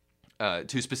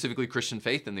specifically Christian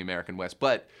faith in the American West,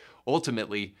 but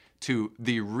ultimately to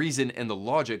the reason and the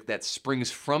logic that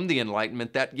springs from the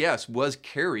Enlightenment that, yes, was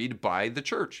carried by the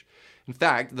church. In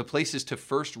fact, the places to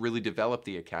first really develop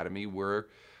the academy were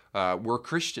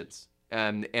Christians.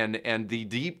 And the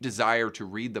deep desire to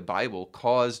read the Bible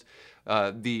caused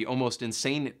the almost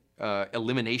insane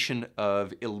elimination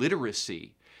of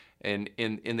illiteracy in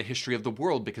the history of the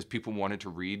world because people wanted to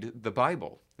read the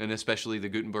Bible, and especially the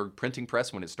Gutenberg printing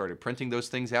press, when it started printing those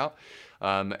things out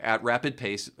at rapid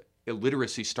pace,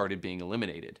 illiteracy started being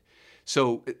eliminated.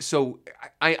 So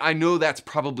I know that's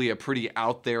probably a pretty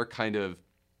out there kind of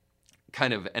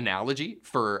analogy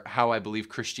for how I believe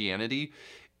Christianity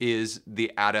is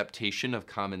the adaptation of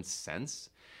common sense.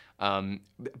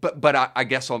 But I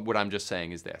guess what I'm just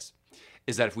saying is this,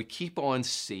 is that if we keep on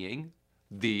seeing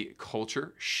the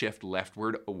culture shift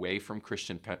leftward away from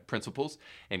Christian principles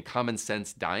and common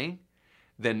sense dying,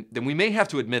 then we may have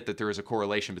to admit that there is a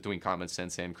correlation between common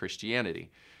sense and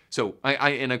Christianity. So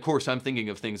and of course I'm thinking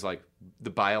of things like the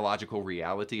biological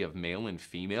reality of male and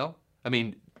female. I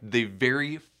mean, the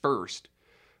very first,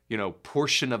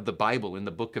 portion of the Bible in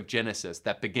the book of Genesis,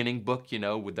 that beginning book,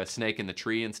 with the snake and the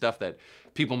tree and stuff that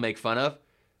people make fun of,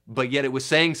 but yet it was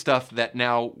saying stuff that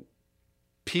now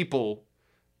people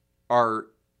are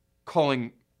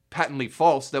calling patently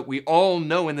false, that we all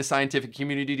know in the scientific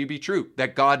community to be true,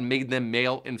 that God made them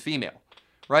male and female,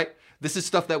 right? This is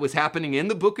stuff that was happening in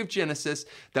the book of Genesis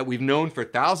that we've known for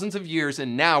thousands of years,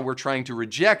 and now we're trying to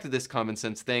reject this common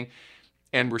sense thing,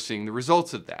 and we're seeing the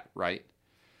results of that, right?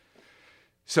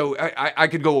 So I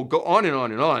could go on and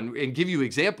on and on and give you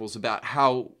examples about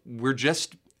how we're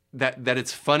just, that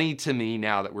it's funny to me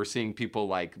now that we're seeing people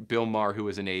like Bill Maher, who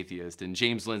is an atheist, and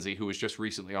James Lindsay, who was just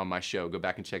recently on my show. Go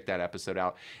back and check that episode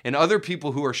out. And other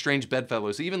people who are strange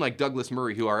bedfellows, even like Douglas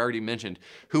Murray, who I already mentioned,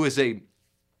 who is a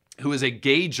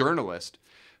gay journalist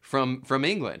from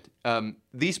England.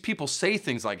 These people say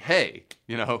things like, hey,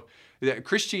 that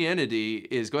Christianity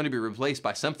is going to be replaced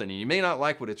by something, and you may not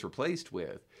like what it's replaced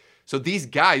with. So these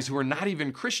guys who are not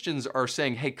even Christians are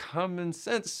saying, hey, common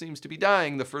sense seems to be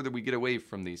dying the further we get away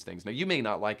from these things. Now, you may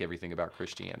not like everything about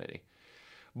Christianity,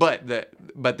 but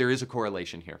there is a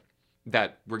correlation here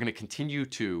that we're going to continue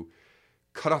to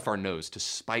cut off our nose to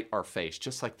spite our face,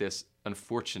 just like this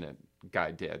unfortunate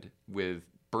guy did with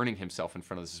burning himself in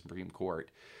front of the Supreme Court.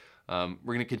 We're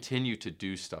going to continue to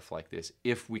do stuff like this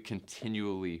if we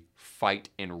continually fight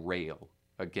and rail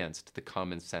against the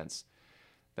common sense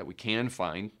that we can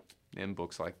find in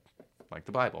books like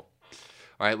the Bible.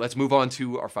 All right, let's move on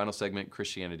to our final segment,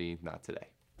 Christianity Not Today.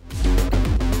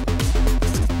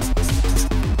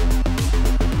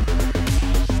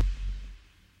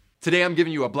 Today I'm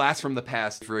giving you a blast from the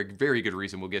past for a very good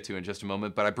reason we'll get to in just a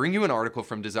moment, but I bring you an article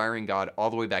from Desiring God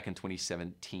all the way back in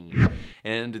 2017.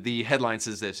 And the headline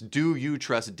says this: do you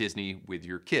trust Disney with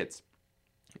your kids?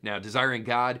 Now, Desiring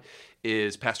God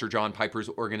is Pastor John Piper's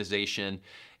organization,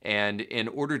 and in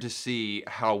order to see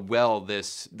how well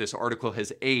this article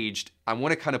has aged, I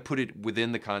want to kind of put it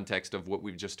within the context of what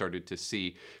we've just started to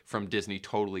see from Disney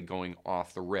totally going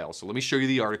off the rails. So let me show you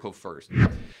the article first.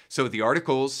 So the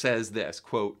article says this,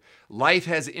 quote, "Life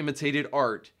has imitated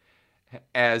art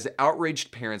as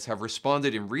outraged parents have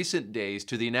responded in recent days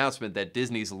to the announcement that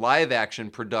Disney's live-action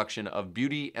production of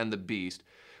Beauty and the Beast,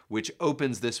 which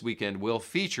opens this weekend, will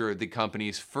feature the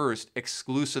company's first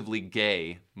exclusively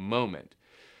gay moment.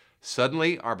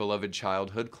 Suddenly, our beloved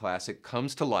childhood classic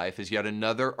comes to life as yet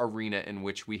another arena in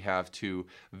which we have to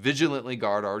vigilantly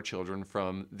guard our children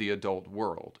from the adult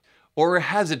world. Or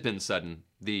has it been sudden?"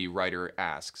 the writer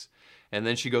asks. And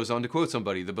then she goes on to quote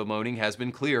somebody. "The bemoaning has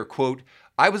been clear. Quote,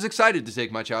 I was excited to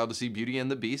take my child to see Beauty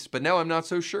and the Beast, but now I'm not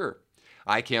so sure.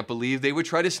 I can't believe they would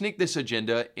try to sneak this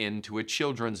agenda into a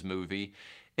children's movie."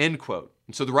 End quote.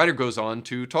 And so the writer goes on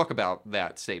to talk about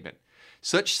that statement.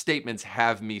 "Such statements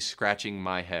have me scratching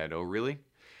my head." Oh, really?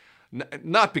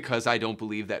 Not because I don't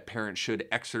believe that parents should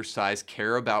exercise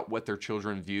care about what their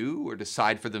children view or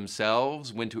decide for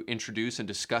themselves when to introduce and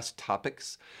discuss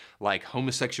topics like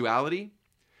homosexuality.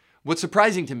 What's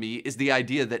surprising to me is the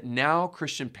idea that now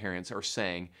Christian parents are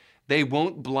saying they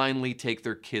won't blindly take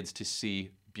their kids to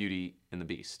see Beauty and the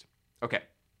Beast. Okay.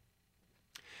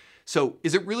 So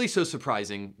is it really so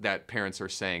surprising that parents are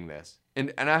saying this?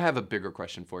 And I have a bigger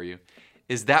question for you.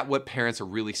 Is that what parents are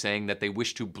really saying, that they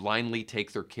wish to blindly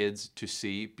take their kids to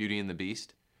see Beauty and the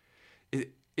Beast?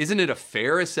 Isn't it a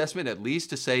fair assessment, at least,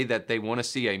 to say that they want to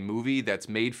see a movie that's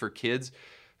made for kids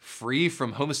free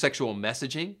from homosexual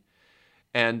messaging,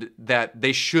 and that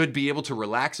they should be able to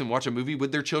relax and watch a movie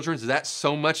with their children? Is that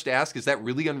so much to ask? Is that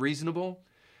really unreasonable?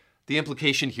 The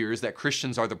implication here is that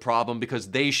Christians are the problem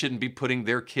because they shouldn't be putting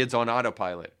their kids on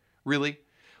autopilot. Really?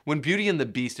 When Beauty and the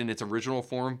Beast in its original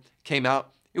form came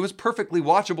out, it was perfectly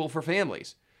watchable for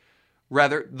families.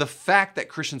 Rather, the fact that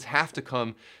Christians have to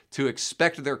come to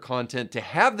expect their content to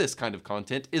have this kind of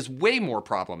content is way more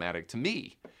problematic to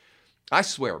me. I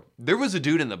swear, there was a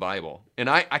dude in the Bible, and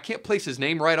I can't place his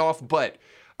name right off, but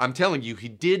I'm telling you, he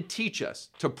did teach us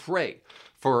to pray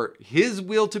for his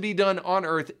will to be done on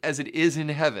earth as it is in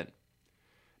heaven.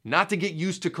 Not to get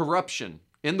used to corruption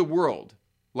in the world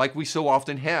like we so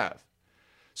often have.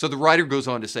 So the writer goes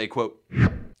on to say, quote,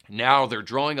 "Now they're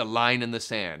drawing a line in the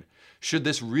sand. Should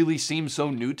this really seem so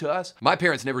new to us? My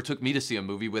parents never took me to see a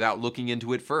movie without looking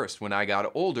into it first. When I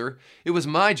got older, it was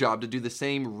my job to do the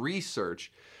same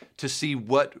research to see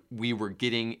what we were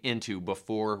getting into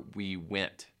before we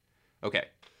went." Okay.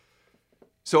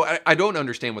 So I don't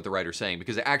understand what the writer's saying,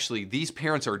 because actually these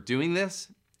parents are doing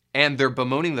this and they're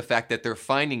bemoaning the fact that they're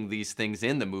finding these things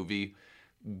in the movie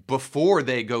before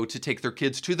they go to take their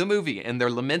kids to the movie. And they're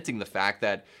lamenting the fact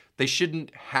that they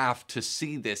shouldn't have to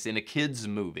see this in a kid's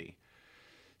movie.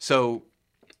 So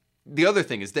the other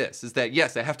thing is this, is that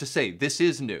yes, I have to say this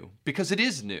is new, because it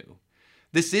is new.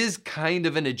 This is kind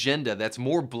of an agenda that's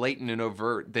more blatant and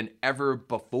overt than ever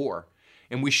before,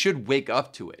 and we should wake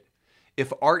up to it.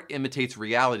 If art imitates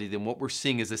reality, then what we're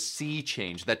seeing is a sea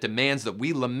change that demands that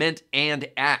we lament and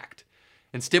act.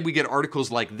 Instead, we get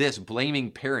articles like this blaming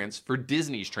parents for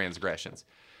Disney's transgressions.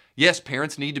 Yes,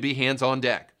 parents need to be hands on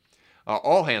deck.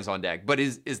 All hands on deck. But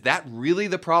is that really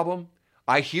the problem?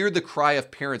 I hear the cry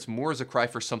of parents more as a cry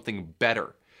for something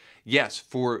better. Yes,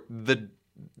 for the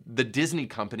Disney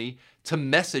company to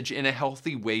message in a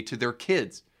healthy way to their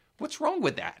kids. What's wrong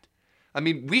with that? I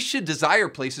mean, we should desire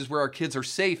places where our kids are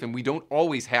safe and we don't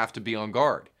always have to be on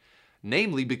guard.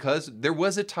 Namely because there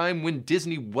was a time when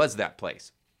Disney was that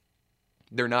place.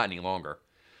 They're not any longer.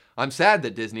 I'm sad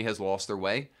that Disney has lost their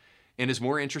way and is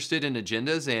more interested in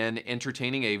agendas and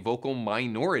entertaining a vocal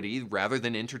minority rather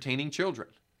than entertaining children.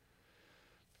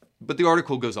 But the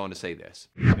article goes on to say this: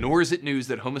 "Nor is it news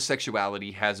that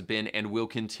homosexuality has been and will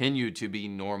continue to be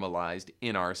normalized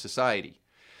in our society.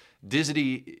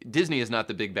 Disney is not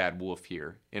the big bad wolf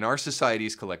here in our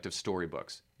society's collective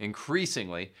storybooks.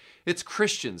 Increasingly, it's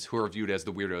Christians who are viewed as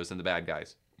the weirdos and the bad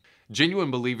guys.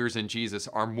 Genuine believers in Jesus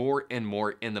are more and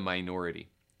more in the minority,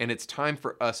 and it's time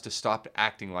for us to stop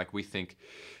acting like we think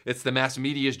it's the mass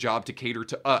media's job to cater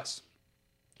to us.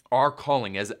 Our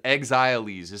calling as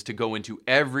exilees is to go into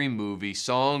every movie,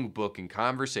 song, book, and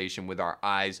conversation with our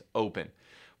eyes open.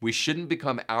 We shouldn't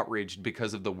become outraged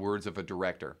because of the words of a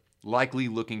director, likely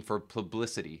looking for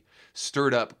publicity,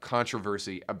 stirred up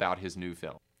controversy about his new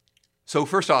film." So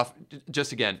first off,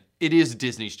 just again, it is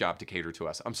Disney's job to cater to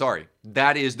us. I'm sorry.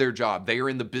 That is their job. They are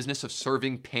in the business of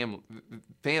serving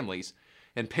families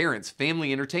and parents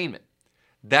family entertainment.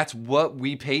 That's what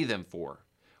we pay them for.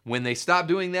 When they stop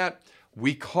doing that,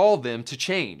 we call them to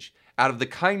change out of the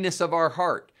kindness of our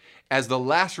heart as the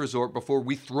last resort before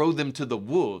we throw them to the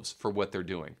wolves for what they're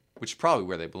doing, which is probably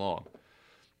where they belong.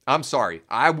 I'm sorry,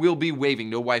 I will be waving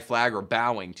no white flag or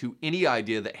bowing to any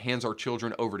idea that hands our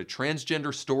children over to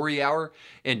transgender story hour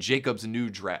and Jacob's new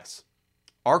dress.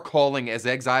 Our calling as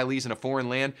exiles in a foreign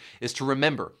land is to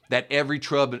remember that every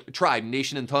tribe,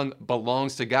 nation, and tongue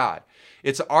belongs to God.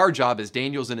 It's our job as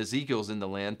Daniel's and Ezekiel's in the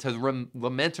land to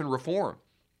lament and reform.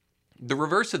 The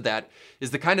reverse of that is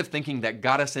the kind of thinking that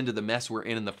got us into the mess we're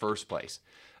in the first place.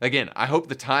 Again, I hope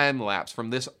the time lapse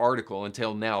from this article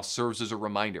until now serves as a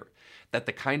reminder that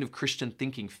the kind of Christian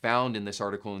thinking found in this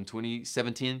article in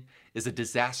 2017 is a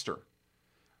disaster.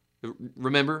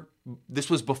 Remember, this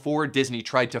was before Disney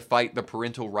tried to fight the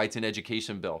parental rights in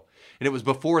education bill. And it was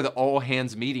before the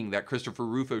all-hands meeting that Christopher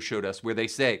Rufo showed us where they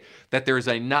say that there is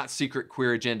a not secret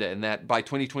queer agenda and that by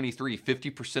 2023,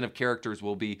 50% of characters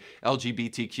will be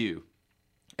LGBTQ.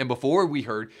 And before we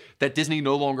heard that Disney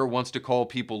no longer wants to call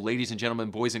people ladies and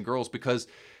gentlemen, boys and girls because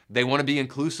they want to be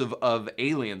inclusive of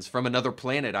aliens from another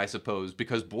planet, I suppose,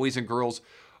 because boys and girls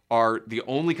are the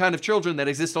only kind of children that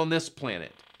exist on this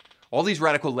planet. All these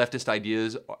radical leftist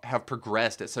ideas have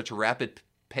progressed at such a rapid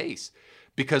pace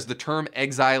because the term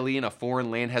exilee in a foreign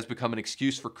land has become an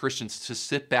excuse for Christians to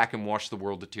sit back and watch the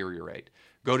world deteriorate,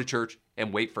 go to church,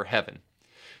 and wait for heaven.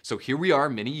 So here we are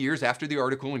many years after the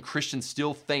article, and Christians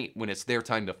still faint when it's their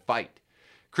time to fight.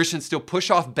 Christians still push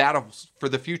off battles for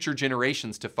the future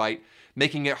generations to fight,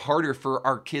 making it harder for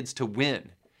our kids to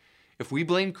win. If we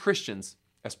blame Christians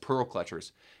as pearl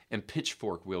clutchers and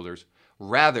pitchfork wielders,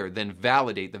 rather than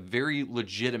validate the very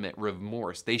legitimate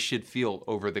remorse they should feel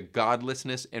over the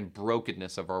godlessness and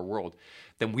brokenness of our world,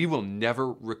 then we will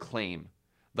never reclaim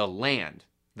the land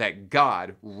that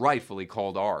God rightfully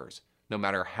called ours, no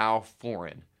matter how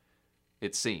foreign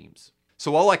it seems.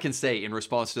 So all I can say in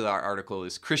response to that article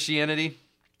is Christianity,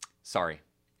 sorry,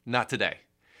 not today.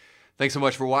 Thanks so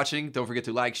much for watching. Don't forget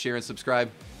to like, share, and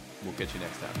subscribe. We'll catch you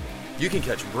next time. You can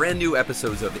catch brand new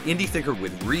episodes of Indie Thinker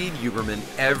with Reed Huberman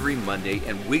every Monday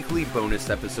and weekly bonus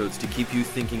episodes to keep you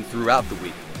thinking throughout the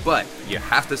week. But you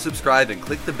have to subscribe and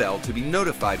click the bell to be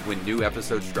notified when new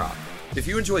episodes drop. If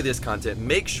you enjoy this content,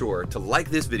 make sure to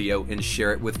like this video and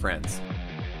share it with friends.